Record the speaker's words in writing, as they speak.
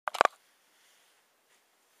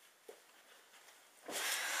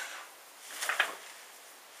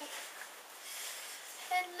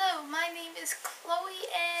my name is Chloe,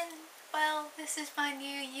 and well, this is my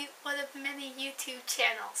new one of many YouTube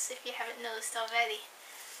channels, if you haven't noticed already.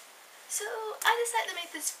 So I decided to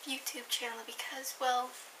make this YouTube channel because,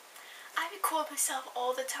 well, I record myself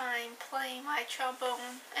all the time playing my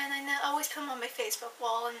trombone, and I always put them on my Facebook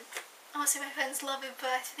wall, and honestly my friends love it,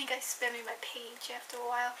 but I think I spam my page after a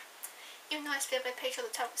while. Even though I spam my page all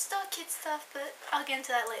the time with Star Kids stuff, but I'll get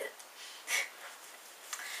into that later.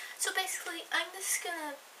 So basically, I'm just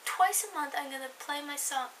gonna, twice a month, I'm gonna play the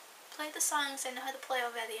songs I know how to play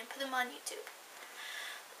already and put them on YouTube.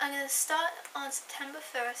 I'm gonna start on September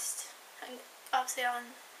 1st, and obviously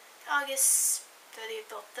on August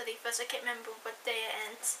 30th or 31st, I can't remember what day it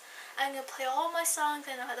ends. I'm gonna play all my songs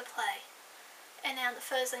I know how to play. And then on the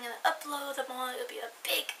first, I'm gonna upload them all. It'll be a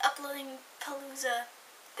big uploading palooza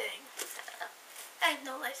thing. I have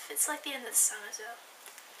no life. It's like the end of the summer, so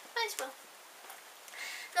might as well.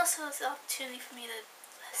 And also it's an opportunity for me to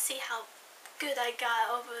see how good I got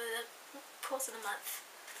over the course of the month.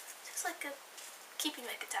 Just like keeping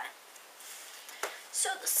a good time.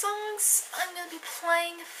 So the songs I'm going to be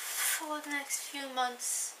playing for the next few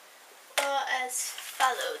months are as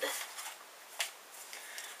followed.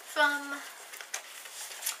 From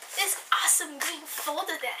this awesome green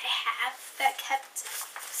folder that I have that kept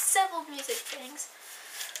several music things.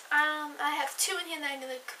 I have two in here that I'm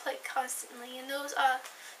going to play constantly, and those are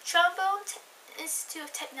Trombone Institute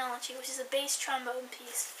of Technology, which is a bass trombone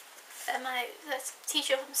piece that my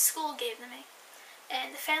teacher from school gave to me,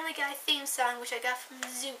 and the Family Guy theme song, which I got from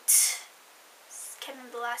Zoot. Can't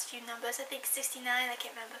remember the last few numbers. I think 69. I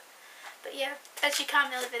can't remember. But yeah, as you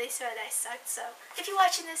commented on the video, so that I sucked. So if you're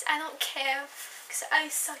watching this, I don't care, because I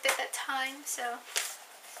sucked at that time. So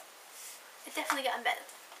it definitely gotten better.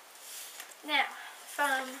 Now,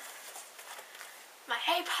 from my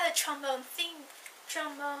Harry Potter trombone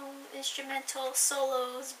instrumental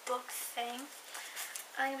solos book thing,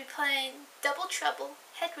 I'm going to be playing Double Trouble,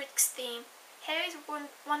 Hedwig's Theme, Harry's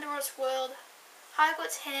Wonderworld's World,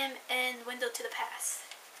 Hogwarts Hymn, and Window to the Past.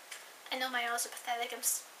 I know my R's are pathetic.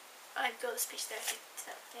 I go to speech therapy,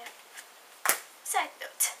 so yeah. Side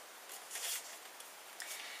note.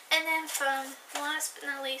 And then from last but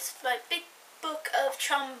not least, my big book of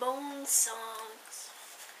trombone songs,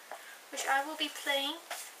 which I will be playing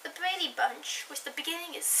the Brady Bunch, which the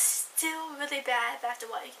beginning is still really bad, but after a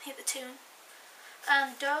while you can hear the tune.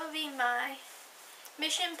 Do Re Mi,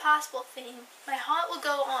 Mission Impossible theme, My Heart Will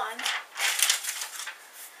Go On,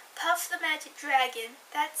 Puff the Magic Dragon,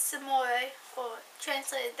 That's Amore, or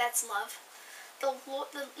translated, That's Love,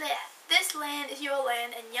 This Land Is Your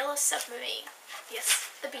Land, and Yellow Submarine. Yes,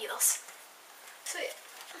 the Beatles. So yeah,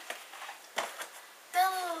 that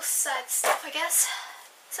little side stuff, I guess.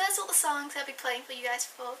 So that's all the songs I'll be playing for you guys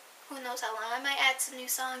for who knows how long. I might add some new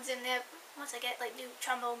songs in there once I get like new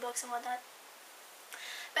trombone books and whatnot.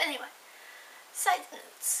 But anyway, side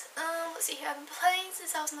notes. Let's see here. I've been playing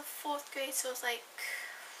since I was in the 4th grade, so it's like,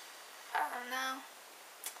 I don't know.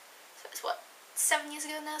 So it's what, 7 years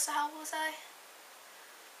ago now, so how old was I?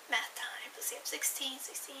 Math time. Let's see, I'm 16,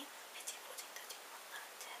 15, 14, 13,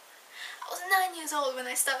 14. I was 9 years old when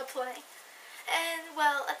I started playing. And,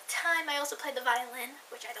 well, at the time I also played the violin,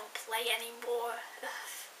 which I don't play anymore.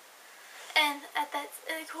 And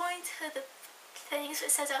according to the things,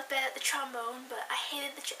 it says I was bad at the trombone, but I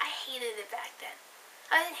hated it back then.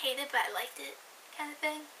 I didn't hate it, but I liked it, kind of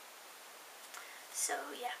thing.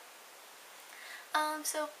 So, yeah.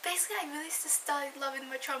 So basically I really just started loving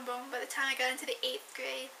my trombone by the time I got into the 8th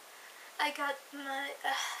grade. I got my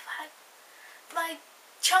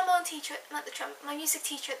trombone teacher, my music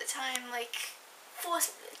teacher at the time, like,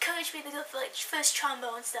 encouraged me to go for like first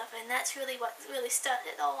trombone stuff, and that's really what really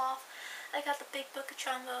started it all off. I got the big book of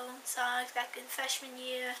trombone songs back in freshman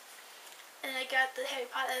year, and I got the Harry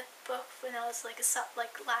Potter book when I was like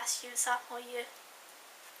last year, sophomore year.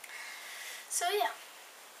 So yeah,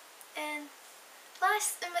 and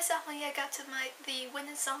in my sophomore year I got to the wind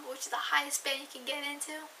ensemble, which is the highest band you can get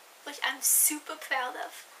into, which I'm super proud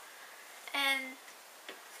of. And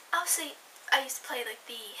obviously I used to play like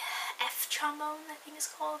the F trombone, I think it's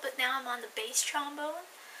called, but now I'm on the bass trombone,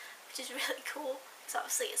 which is really cool, because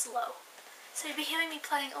obviously it's low. So you'll be hearing me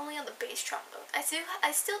playing only on the bass trombone. I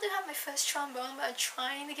still do have my first trombone, but I'm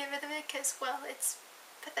trying to get rid of it because, well, it's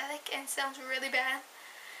pathetic and sounds really bad.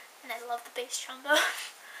 And I love the bass trombone.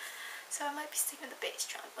 So I might be sticking with the bass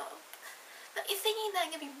trombone. But you're thinking that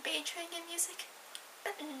I'm going to be majoring in music?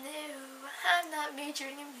 But no, I'm not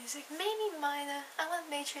majoring in music. Maybe minor. I want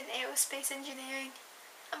to major in aerospace engineering.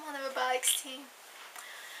 I'm on the robotics team.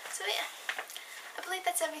 So yeah, I believe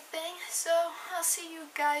that's everything. So I'll see you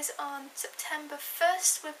guys on September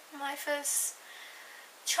 1st with my first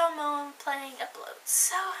trombone playing uploads.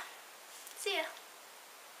 So, see ya.